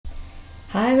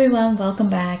Hi everyone, welcome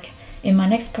back. In my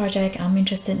next project, I'm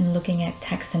interested in looking at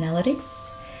text analytics,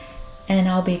 and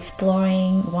I'll be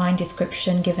exploring wine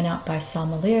description given out by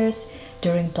sommeliers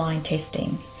during blind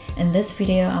tasting. In this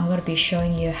video, I'm going to be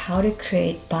showing you how to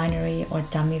create binary or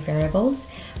dummy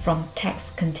variables from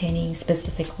text containing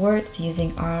specific words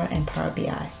using R and Power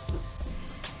BI.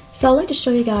 So I'd like to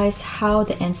show you guys how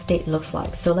the end state looks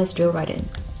like, so let's drill right in.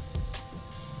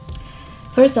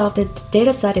 First off, the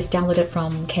dataset is downloaded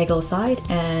from Kaggle site,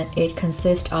 and it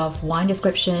consists of wine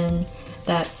description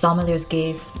that sommeliers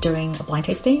give during a blind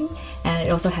tasting, and it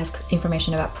also has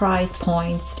information about price,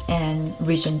 points, and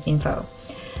region info.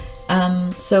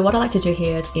 So what I like to do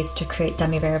here is to create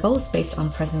dummy variables based on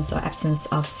presence or absence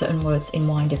of certain words in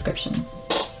wine description.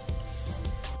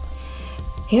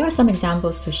 Here are some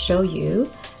examples to show you.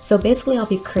 So basically I'll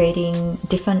be creating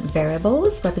different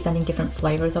variables representing different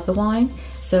flavors of the wine.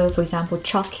 So for example,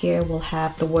 chalk here will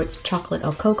have the words chocolate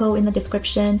or cocoa in the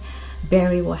description.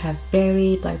 Berry will have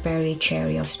berry, blackberry,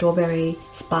 cherry or strawberry.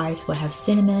 Spice will have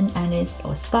cinnamon, anise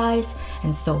or spice,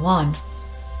 and so on.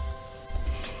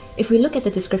 If we look at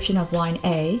the description of wine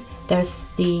A, there's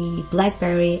the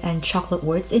blackberry and chocolate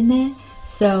words in there.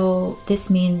 So this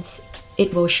means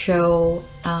it will show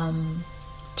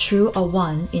true or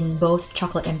 1 in both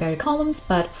chocolate and berry columns,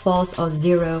 but false or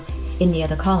 0 in the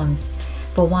other columns.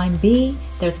 For wine B,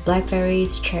 there's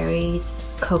blackberries,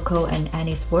 cherries, cocoa, and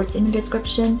anise words in the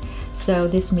description. So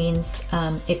this means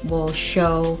it will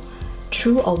show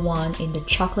true or 1 in the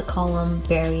chocolate column,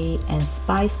 berry, and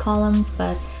spice columns,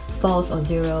 but false or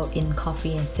 0 in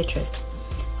coffee and citrus.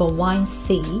 For wine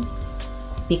C,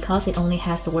 because it only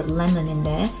has the word lemon in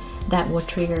there, that will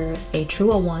trigger a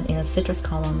true or 1 in a citrus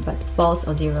column, but false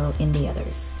or 0 in the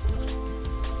others.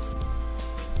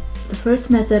 The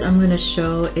first method I'm going to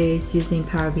show is using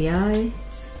Power BI.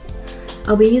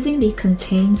 I'll be using the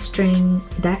containsstring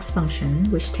DAX function,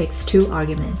 which takes 2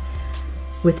 arguments,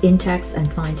 within text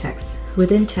and find text.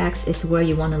 Within text is where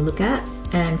you want to look at,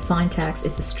 and find text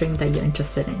is the string that you're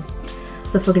interested in.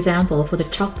 So for example, for the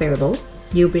chalk variable,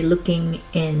 you'll be looking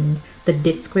in the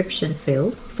description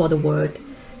field for the word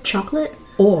chocolate,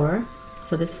 or,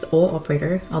 so this is or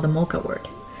operator, or the mocha word.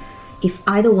 If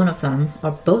either one of them or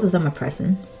both of them are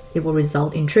present, it will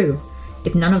result in true.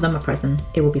 If none of them are present,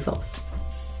 it will be false.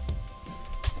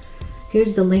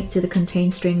 Here's the link to the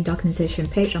containsstring documentation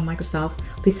page on Microsoft.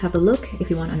 Please have a look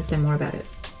if you want to understand more about it.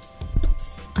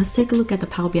 Let's take a look at the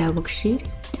Power BI worksheet.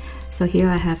 So here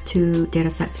I have 2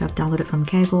 datasets that I've downloaded from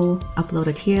Kaggle,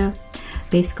 uploaded here.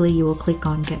 Basically, you will click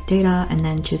on Get Data and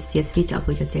then choose CSV to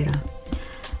upload your data.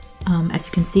 As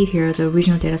you can see here, the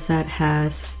regional dataset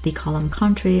has the column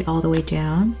country all the way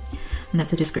down, and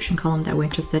that's the description column that we're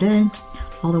interested in,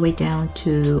 all the way down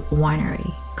to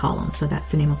winery column, so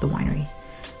that's the name of the winery.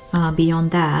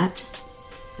 Beyond that,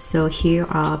 so here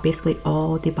are basically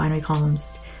all the binary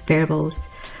columns, variables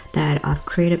that I've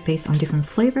created based on different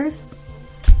flavors.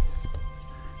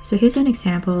 So here's an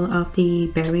example of the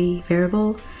berry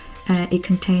variable. It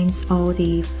contains all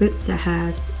the fruits that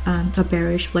has a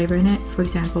berryish flavor in it. For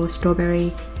example,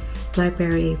 strawberry,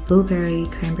 blackberry, blueberry,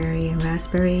 cranberry, and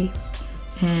raspberry.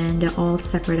 And they're all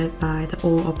separated by the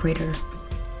or operator.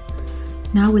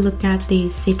 Now we look at the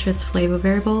citrus flavor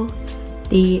variable.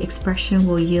 The expression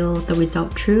will yield the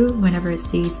result true whenever it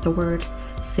sees the word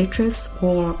citrus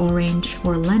or orange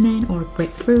or lemon or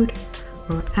grapefruit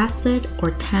or acid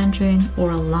or tangerine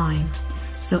or lime.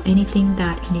 So anything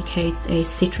that indicates a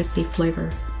citrusy flavor.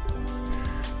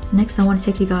 Next, I want to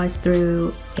take you guys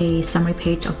through a summary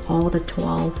page of all the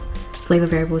 12 flavor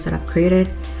variables that I've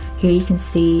created. Here you can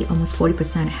see almost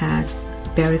 40% has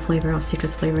berry flavor or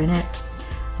citrus flavor in it.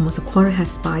 Almost a quarter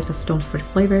has spice or stone fruit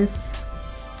flavors.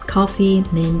 Coffee,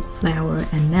 mint, flower,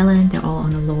 and melon, they're all on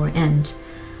the lower end.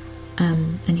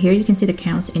 And here you can see the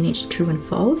counts in each true and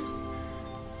false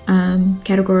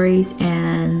categories,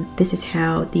 and this is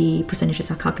how the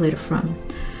percentages are calculated from.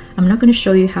 I'm not going to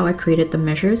show you how I created the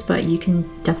measures, but you can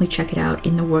definitely check it out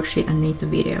in the worksheet underneath the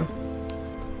video.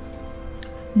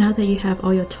 Now that you have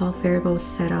all your 12 variables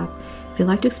set up, if you'd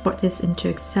like to export this into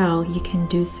Excel, you can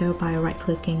do so by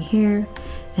right-clicking here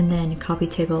and then copy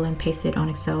table and paste it on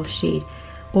Excel sheet.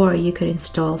 Or you could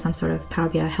install some sort of Power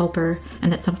BI helper,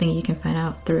 and that's something you can find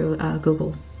out through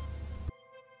Google.